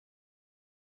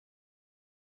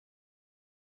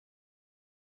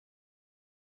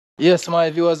Yes, my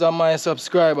viewers and my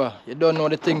subscriber, you don't know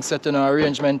the things set in our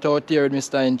arrangement out here with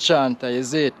Mr. Enchanta,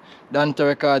 is it? Nite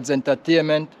Records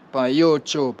Entertainment on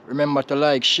YouTube. Remember to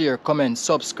like, share, comment,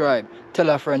 subscribe.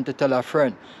 Tell a friend to tell a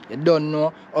friend. You don't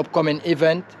know upcoming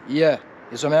event? Yeah.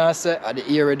 It's what I say at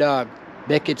the Erie Dog,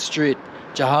 Beckett Street,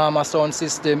 Jah Hamma sound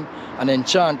system and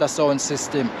Enchanta sound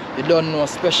system. You don't know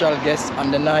special guests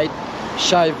on the night,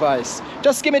 Shy Vice.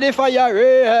 Just give me the fire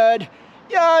red.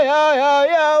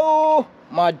 Yeah. Ooh.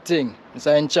 Mad thing.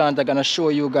 Mr. Enchanta gonna show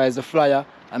you guys the flyer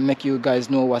and make you guys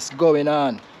know what's going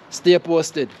on. Stay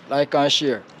posted, like and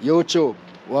share. YouTube,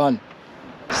 1.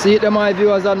 See it, my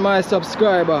viewers and my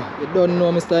subscriber. You don't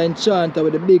know Mr. Enchanta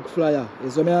with the big flyer.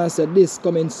 It's what I said this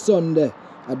coming Sunday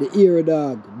at the Erie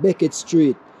Dog, Beckett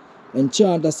Street.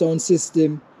 Enchanta sound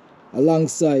system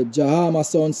alongside Jah Hamma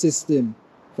sound system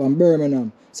from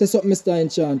Birmingham. Say something, Mr.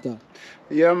 Enchanta.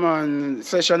 Yeah, man.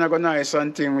 Session I go nice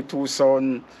and thing with 2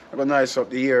 sound. I go nice up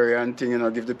the area and thing, you know,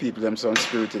 give the people them some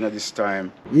spirit in at this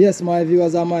time. Yes, my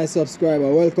viewers and my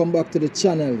subscriber, welcome back to the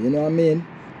channel, you know what I mean?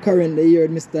 Currently here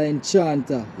with Mr.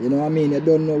 Enchanta, you know what I mean? You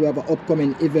don't know we have an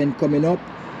upcoming event coming up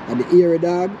at the Erie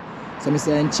Dog. So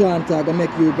Mr. Enchanta gonna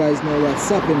make you guys know what's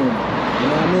happening, you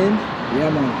know what I mean? Yeah,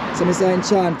 man. So Mr.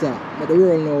 Enchanta, let the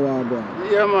world know what's going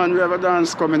on. Yeah, man. We have a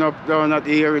dance coming up down at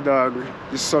the Erie Dog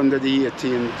this Sunday the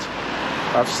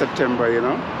 18th of September, you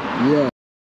know? Yeah.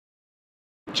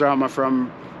 Jah Hamma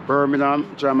from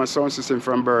Birmingham, Jah Hamma sound system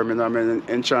from Birmingham, and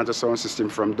Enchanta sound system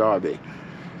from Derby.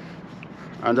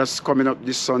 And that's coming up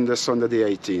this Sunday, Sunday the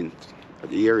 18th, at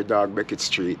the Erie Dog, Beckett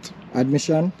Street.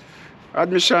 Admission?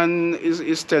 Admission is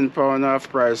 £10 half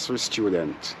price for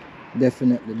student.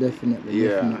 Definitely.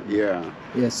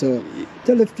 Yeah, so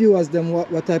tell the viewers them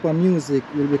what type of music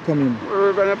will be coming.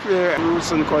 We're gonna play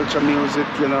roots and culture music,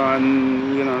 you know,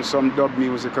 and you know, some dub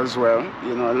music as well,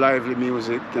 you know, lively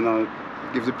music, you know,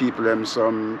 give the people them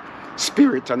some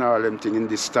spirit and all them thing in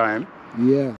this time.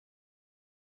 Yeah.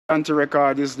 Nite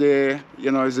Record is there,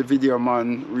 you know, is a video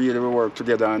man, really we work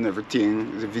together and everything,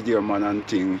 is a video man and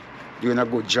thing, doing a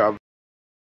good job.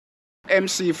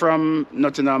 MC from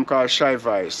Nottingham called Shy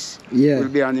Vice. Yeah. Will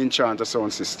be an Enchanta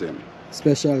sound system.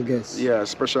 Special guest. Yeah,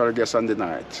 special guest on the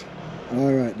night.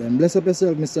 Alright then. Bless up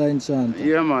yourself, Mr. Enchanta.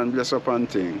 Yeah, man, bless up on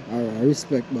thing. Alright,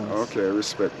 respect, boss. Okay,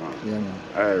 respect, man. Yeah, man.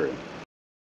 Alright.